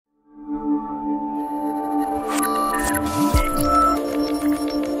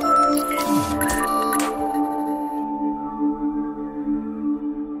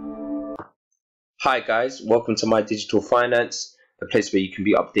Hi guys, welcome to My Digital Finance, the place where you can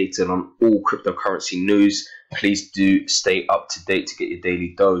be updated on all cryptocurrency news. Please do stay up to date to get your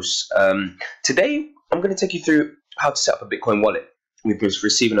daily dose. Today, I'm going to take you through how to set up a Bitcoin wallet. We've been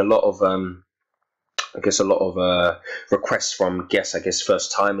receiving a lot of, requests from guests,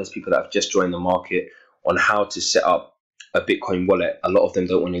 first timers, people that have just joined the market on how to set up a Bitcoin wallet. A lot of them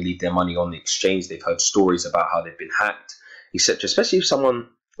don't want to leave their money on the exchange. They've heard stories about how they've been hacked, etc. Especially if someone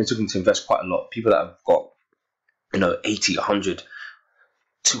is looking to invest quite a lot. People that have got 80, 100,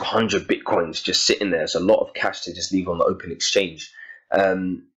 200 Bitcoins just sitting there. It's a lot of cash to just leave on the open exchange.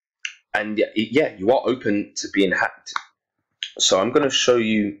 And yeah, you are open to being hacked. So I'm going to show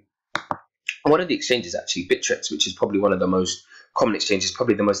you one of the exchanges, actually, Bittrex, which is probably one of the most common exchanges,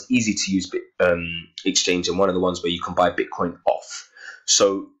 probably the most easy to use exchange, and one of the ones where you can buy Bitcoin off.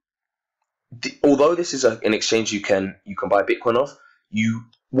 So although this is an exchange you can buy Bitcoin off,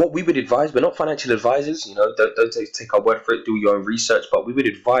 what we would advise, we're not financial advisors, don't take our word for it, do your own research, but we would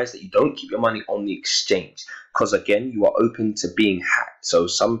advise that you don't keep your money on the exchange, because again, you are open to being hacked. So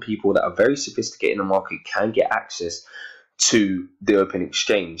some people that are very sophisticated in the market can get access to the open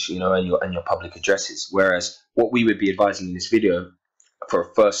exchange, and your public addresses. Whereas what we would be advising in this video for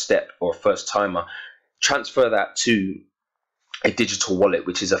a first step or a first timer, transfer that to a digital wallet,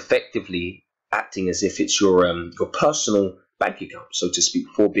 which is effectively acting as if it's your personal bank account, so to speak,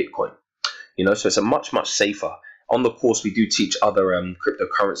 for Bitcoin. So it's a much safer. On the course, we do teach other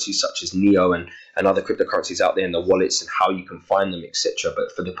cryptocurrencies such as Neo and other cryptocurrencies out there, and the wallets and how you can find them, etc.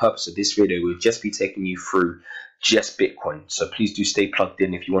 But for the purpose of this video, we'll just be taking you through just Bitcoin. So please do stay plugged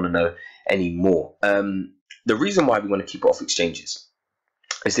in if you want to know any more. The reason why we want to keep it off exchanges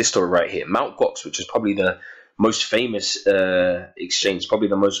is this story right here. Mt. Gox, which is probably the most famous exchange, probably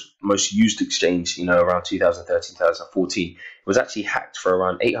the most used exchange, around 2013, 2014, was actually hacked for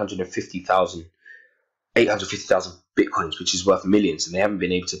around 850,000 Bitcoins, which is worth millions, and they haven't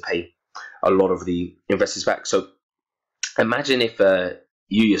been able to pay a lot of the investors back. So imagine if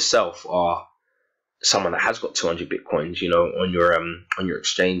you yourself are someone that has got 200 Bitcoins, on your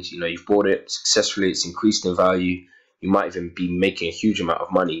exchange. You've bought it successfully, it's increased in value. You might even be making a huge amount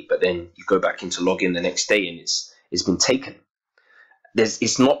of money, but then you go back in to log in the next day and it's been taken.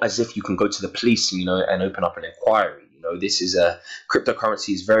 It's not as if you can go to the police, and open up an inquiry. This is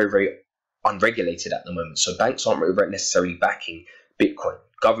cryptocurrency is very unregulated at the moment. So banks aren't necessarily backing Bitcoin.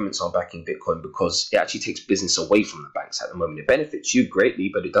 Governments aren't backing Bitcoin because it actually takes business away from the banks at the moment. It benefits you greatly,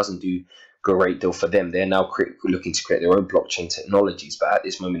 but it doesn't do a great deal for them. They're now looking to create their own blockchain technologies, but at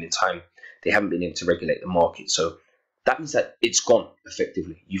this moment in time, they haven't been able to regulate the market. So that means that it's gone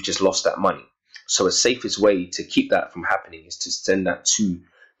effectively. You've just lost that money. So the safest way to keep that from happening is to send that to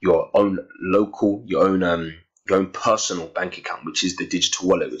your own local, your own personal bank account, which is the digital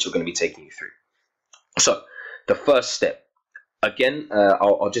wallet, which we're going to be taking you through. So the first step, again,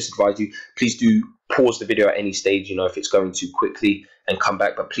 I'll just advise you, please do pause the video at any stage, if it's going too quickly, and come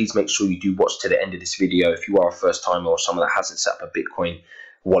back. But please make sure you do watch to the end of this video if you are a first timer or someone that hasn't set up a Bitcoin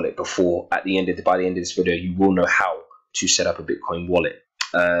wallet before. By the end of this video, you will know how to set up a Bitcoin wallet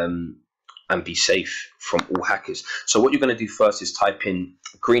and be safe from all hackers. So what you're going to do first is type in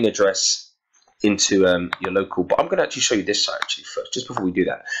green address into your local, but I'm going to actually show you this site actually first, just before we do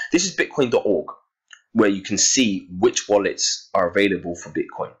that. This is bitcoin.org, where you can see which wallets are available for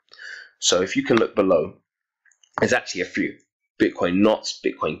Bitcoin. So if you can look below, there's actually a few: Bitcoin Knots,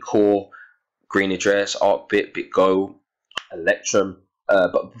 Bitcoin Core, Green Address, ArcBit, BitGo, Electrum.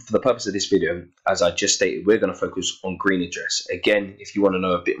 But for the purpose of this video, as I just stated, we're going to focus on Green Address. Again, if you want to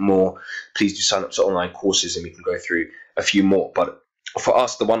know a bit more, please do sign up to online courses and we can go through a few more. But for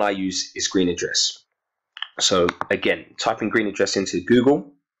us, the one I use is Green Address. So again, type in Green Address into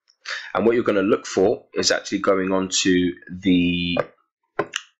Google, and what you're going to look for is actually going on to the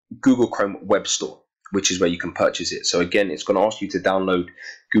Google Chrome web store, which is where you can purchase it. So again, it's going to ask you to download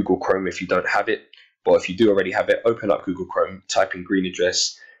Google Chrome if you don't have it. But if you do already have it, open up Google Chrome, type in Green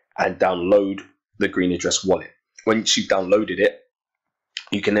Address, and download the Green Address wallet. Once you've downloaded it,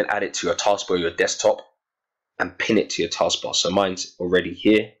 you can then add it to your taskbar or your desktop and pin it to your taskbar. So mine's already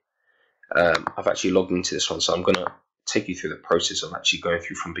here. I've actually logged into this one, so I'm going to take you through the process of actually going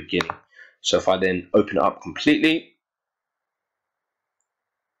through from beginning. So if I then open it up completely,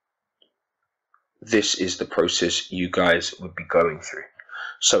 this is the process you guys would be going through.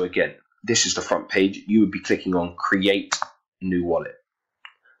 So again, this is the front page. You would be clicking on create new wallet.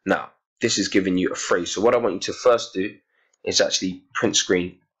 Now, this is giving you a phrase. So what I want you to first do is actually print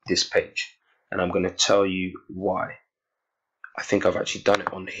screen this page. And I'm going to tell you why. I think I've actually done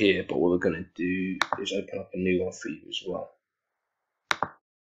it on here, but what we're going to do is open up a new one for you as well.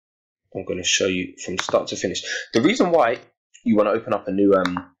 I'm going to show you from start to finish. The reason why you want to open up a new,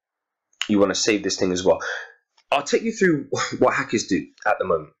 you want to save this thing as well. I'll take you through what hackers do at the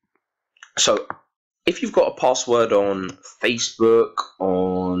moment. So if you've got a password on Facebook,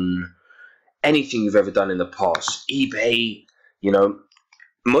 on anything you've ever done in the past, eBay, you know,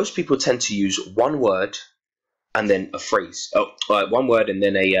 most people tend to use one word and then a phrase. One word and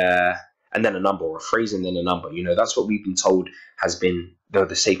then a number, or a phrase and then a number. You know, that's what we've been told has been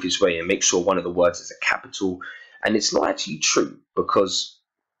the safest way, and make sure one of the words is a capital. And it's not actually true, because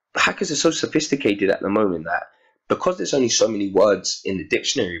hackers are so sophisticated at the moment that because there's only so many words in the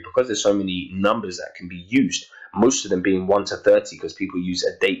dictionary, because there's so many numbers that can be used, most of them being 1 to 30, because people use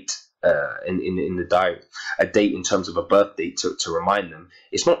a date in the diary, a date in terms of a birth date to remind them.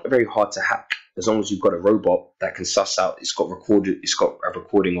 It's not very hard to hack, as long as you've got a robot that can suss out. It's got a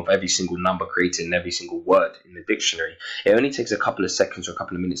recording of every single number created and every single word in the dictionary. It only takes a couple of seconds or a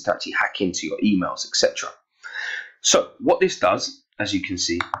couple of minutes to actually hack into your emails, etc. So what this does, as you can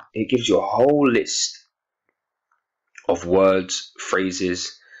see, it gives you a whole list of words,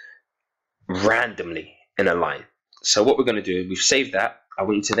 phrases, randomly in a line. So what we're going to do, we've saved that. I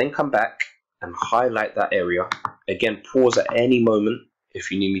want you to then come back and highlight that area. Again, pause at any moment if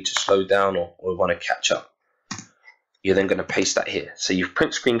you need me to slow down or want to catch up. You're then going to paste that here. So you've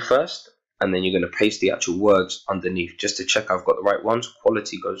print screen first, and then you're going to paste the actual words underneath, just to check I've got the right ones.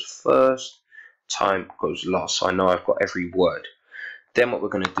 Quality goes first, time goes last, so I know I've got every word. Then what we're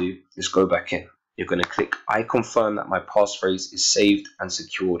going to do is go back in. You're going to click I confirm that my passphrase is saved and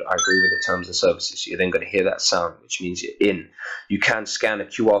secured. I agree with the terms and services. You're then going to hear that sound, which means you're in. You can scan a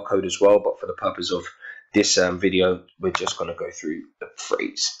QR code as well, but for the purpose of this video, we're just going to go through the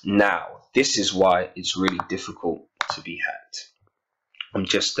phrase. Now, this is why it's really difficult to be hacked. I'm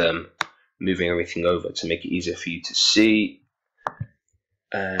just moving everything over to make it easier for you to see.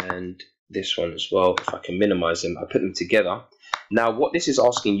 And this one as well, if I can minimize them, I put them together. Now, what this is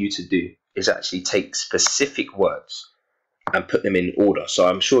asking you to do is actually take specific words and put them in order. So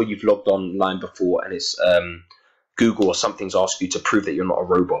I'm sure you've logged online before, and it's Google or something's asked you to prove that you're not a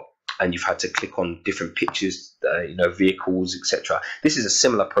robot, and you've had to click on different pictures, you know, vehicles, etc. This is a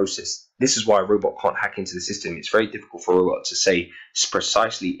similar process. This is why a robot can't hack into the system. It's very difficult for a robot to say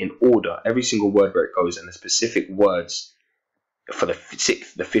precisely in order every single word where it goes, and the specific words for the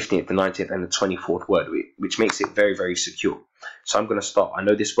 6th, the 15th, the 19th, and the 24th word, which makes it very, very secure. So I'm going to start. I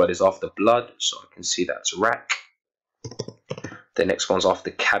know this word is after blood, so I can see that's rack. The next one's after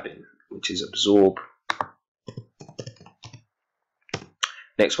cabin, which is absorb.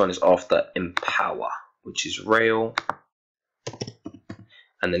 Next one is after empower, which is rail.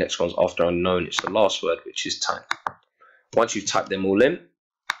 And the next one's after unknown. It's the last word, which is time. Once you've typed them all in,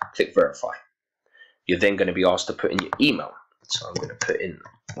 click verify. You're then going to be asked to put in your email. So I'm going to put in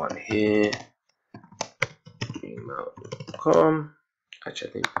one here, email.com, actually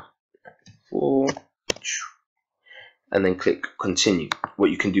I think 4, and then click continue.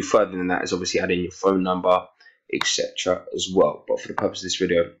 What you can do further than that is obviously add in your phone number, etc. as well. But for the purpose of this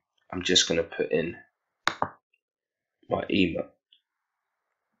video, I'm just going to put in my email.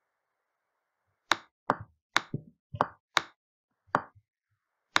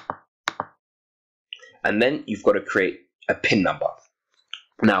 And then you've got to create a PIN number.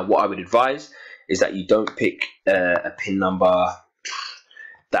 Now, what I would advise is that you don't pick a PIN number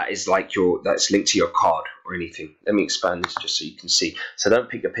that is like that's linked to your card or anything. Let me expand this just so you can see. So don't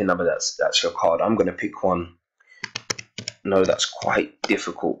pick a PIN number that's your card. I'm going to pick one. No, that's quite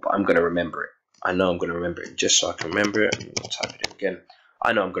difficult, but I'm going to remember it. I know I'm going to remember it. Just so I can remember it, I'm going to type it in again.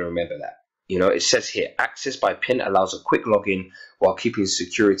 I know I'm going to remember that. You know, it says here, access by PIN allows a quick login while keeping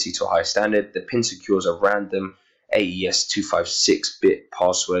security to a high standard. The PIN secures a random AES 256-bit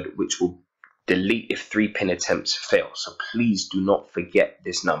password, which will delete if 3 PIN attempts fail. So please do not forget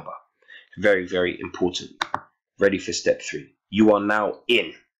this number. Very, very important. Ready for step 3. You are now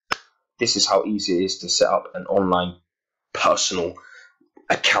in. This is how easy it is to set up an online personal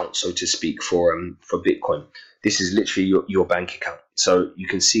account, so to speak, for Bitcoin. This is literally your bank account. So you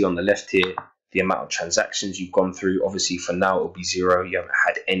can see on the left here the amount of transactions you've gone through. Obviously for now it'll be 0. You haven't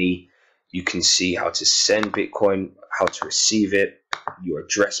had any. You can see how to send Bitcoin, how to receive it, your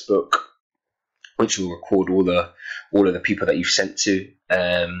address book, which will record all of the people that you've sent to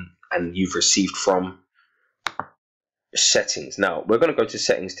and you've received from. Settings. Now we're going to go to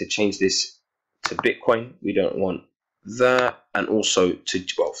settings to change this to Bitcoin. We don't want that, and also to,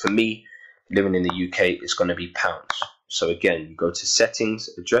 well, for me living in the UK, it's going to be pounds. So again, you go to settings,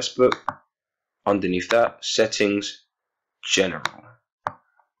 address book, underneath that, settings, general,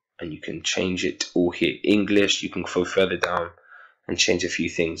 and you can change it all here. English, you can go further down and change a few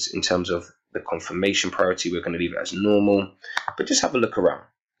things in terms of the confirmation priority. We're going to leave it as normal, but just have a look around.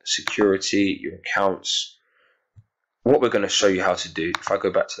 Security, your accounts. What we're going to show you how to do, if I go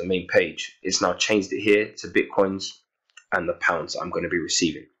back to the main page, it's now changed it here to Bitcoins and the pounds that I'm going to be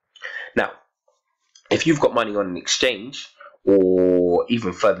receiving. Now, if you've got money on an exchange, or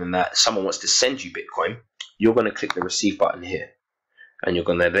even further than that, someone wants to send you Bitcoin, you're going to click the receive button here, and you're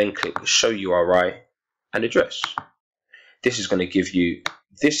going to then click show URI and address. This is going to give you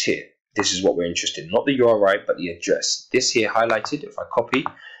this here. This is what we're interested in, not the URI, but the address. This here highlighted, if I copy,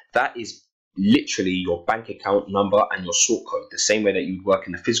 that is literally your bank account number and your sort code. The same way that you would work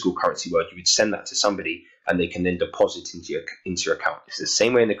in the physical currency world, you would send that to somebody and they can then deposit into your account. It's the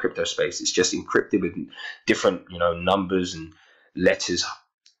same way in the crypto space. It's just encrypted with different, numbers and letters,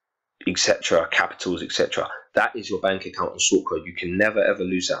 etc., capitals, etc. That is your bank account and sort code. You can never ever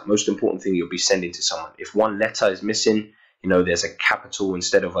lose that. Most important thing you'll be sending to someone. If one letter is missing, there's a capital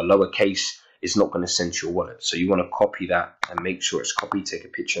instead of a lowercase, it's not going to send to your wallet. So you want to copy that and make sure it's copied, take a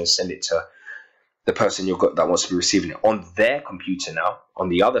picture and send it to the person that wants to be receiving it on their computer. Now, on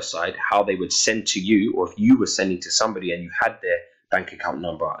the other side, how they would send to you, or if you were sending to somebody and you had their bank account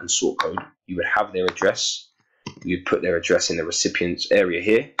number and sort code, you would have their address. You'd put their address in the recipient's area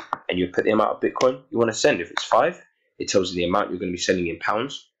here, and you'd put the amount of Bitcoin you want to send. If it's 5, it tells you the amount you're going to be sending in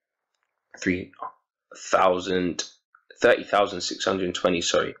pounds. 30,620.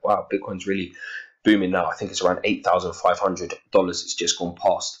 Sorry, wow, Bitcoin's really booming now. I think it's around $8,500. It's just gone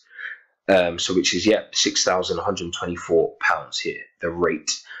past. So which is £6,124 here, the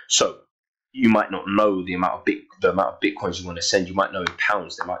rate. So you might not know the amount of bitcoins you want to send. You might know in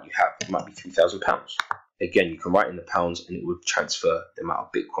pounds it might be £3,000. Again, you can write in the pounds and it would transfer the amount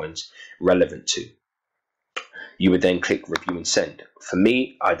of bitcoins relevant to. You would then click review and send. For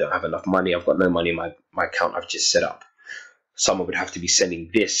me, I don't have enough money. I've got no money in my account I've just set up. Someone would have to be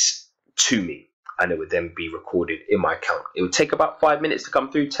sending this to me, and it would then be recorded in my account. It would take about 5 minutes to come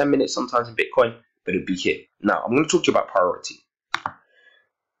through, 10 minutes sometimes in Bitcoin, but it'd be here. Now, I'm going to talk to you about priority.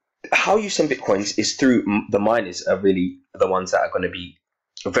 How you send Bitcoins is through the miners are really the ones that are going to be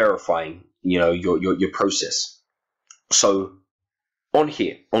verifying, your process. So on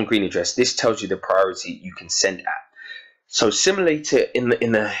here, on green address, this tells you the priority you can send at. So similarly to in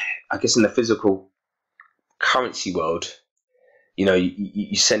the physical currency world,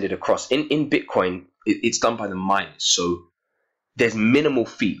 you send it across. In Bitcoin, it's done by the miners, so there's minimal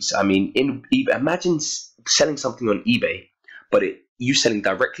fees. I mean, in eBay, imagine selling something on eBay, but you selling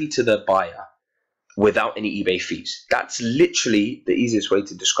directly to the buyer without any eBay fees. That's literally the easiest way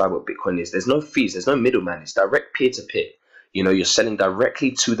to describe what Bitcoin is. There's no fees, there's no middleman. It's direct peer-to-peer. You're selling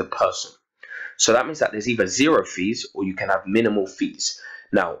directly to the person. So that means that there's either 0 fees or you can have minimal fees.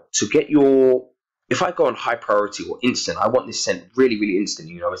 Now, to get if I go on high priority or instant, I want this sent really, really instant.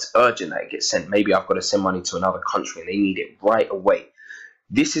 It's urgent that it gets sent. Maybe I've got to send money to another country and they need it right away.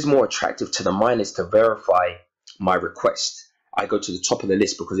 This is more attractive to the miners to verify my request. I go to the top of the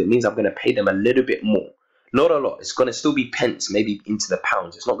list because it means I'm going to pay them a little bit more. Not a lot. It's going to still be pence, maybe into the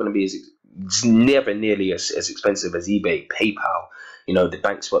pounds. It's not going to be it's never nearly as expensive as eBay, PayPal, the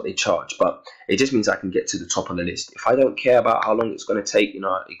banks, what they charge. But it just means I can get to the top of the list. If I don't care about how long it's going to take,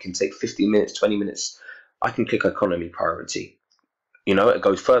 it can take 15 minutes, 20 minutes. I can click economy priority. It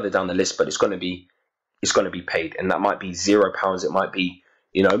goes further down the list, but it's going to be paid. And that might be £0. It might be,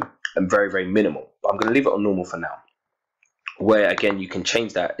 very, very minimal. But I'm going to leave it on normal for now. Where again you can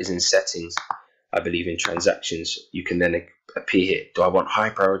change that is in settings. I believe in transactions, you can then appear here. Do I want high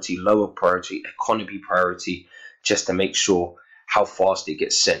priority, lower priority, economy priority, just to make sure how fast it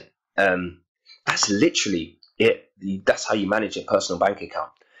gets sent. That's literally it. That's how you manage a personal bank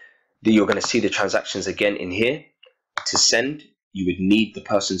account. You're going to see the transactions again in here. To send, you would need the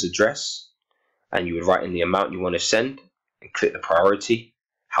person's address, and you would write in the amount you want to send and click the priority,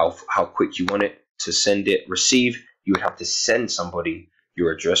 how quick you want it to send it. Receive, you would have to send somebody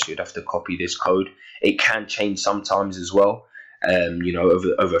your address. You'd have to copy this code. It can change sometimes as well,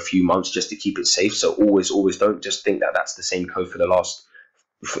 over a few months, just to keep it safe. So always don't just think that that's the same code for the last,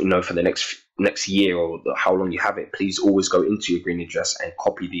 for the next year or how long you have it. Please always go into your green address and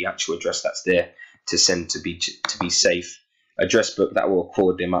copy the actual address that's there to send, to be safe. Address book, that will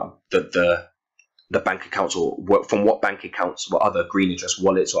record the amount the bank accounts, or from what bank accounts, what other green address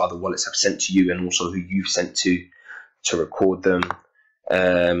wallets or other wallets have sent to you, and also who you've sent to record them.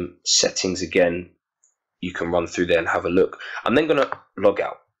 Settings again, you can run through there and have a look. I'm then going to log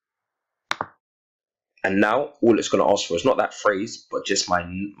out, and now all it's going to ask for is not that phrase, but just my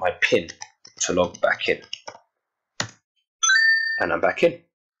PIN to log back in. And I'm back in.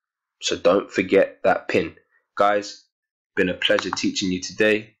 So don't forget that PIN, guys. been a pleasure teaching you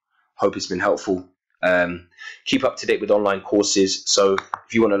today. Hope it's been helpful. Keep up to date with online courses. So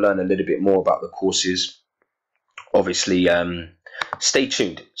if you want to learn a little bit more about the courses, obviously stay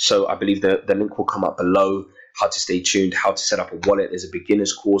tuned. So I believe the link will come up below. How to stay tuned, how to set up a wallet. There's a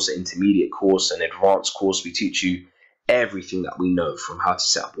beginner's course, an intermediate course, an advanced course. We teach you everything that we know, from how to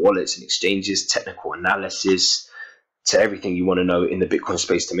set up wallets and exchanges, technical analysis, to everything you want to know in the Bitcoin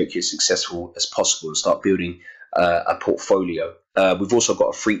space to make you as successful as possible and start building a portfolio. We've also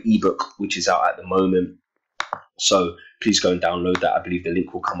got a free ebook which is out at the moment, so please go and download that. I believe the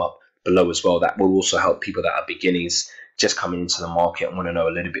link will come up below as well. That will also help people that are beginners, just coming into the market and want to know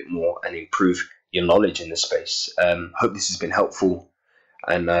a little bit more and improve your knowledge in the space. Hope this has been helpful,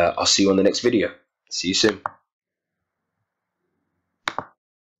 and I'll see you on the next video. See you soon.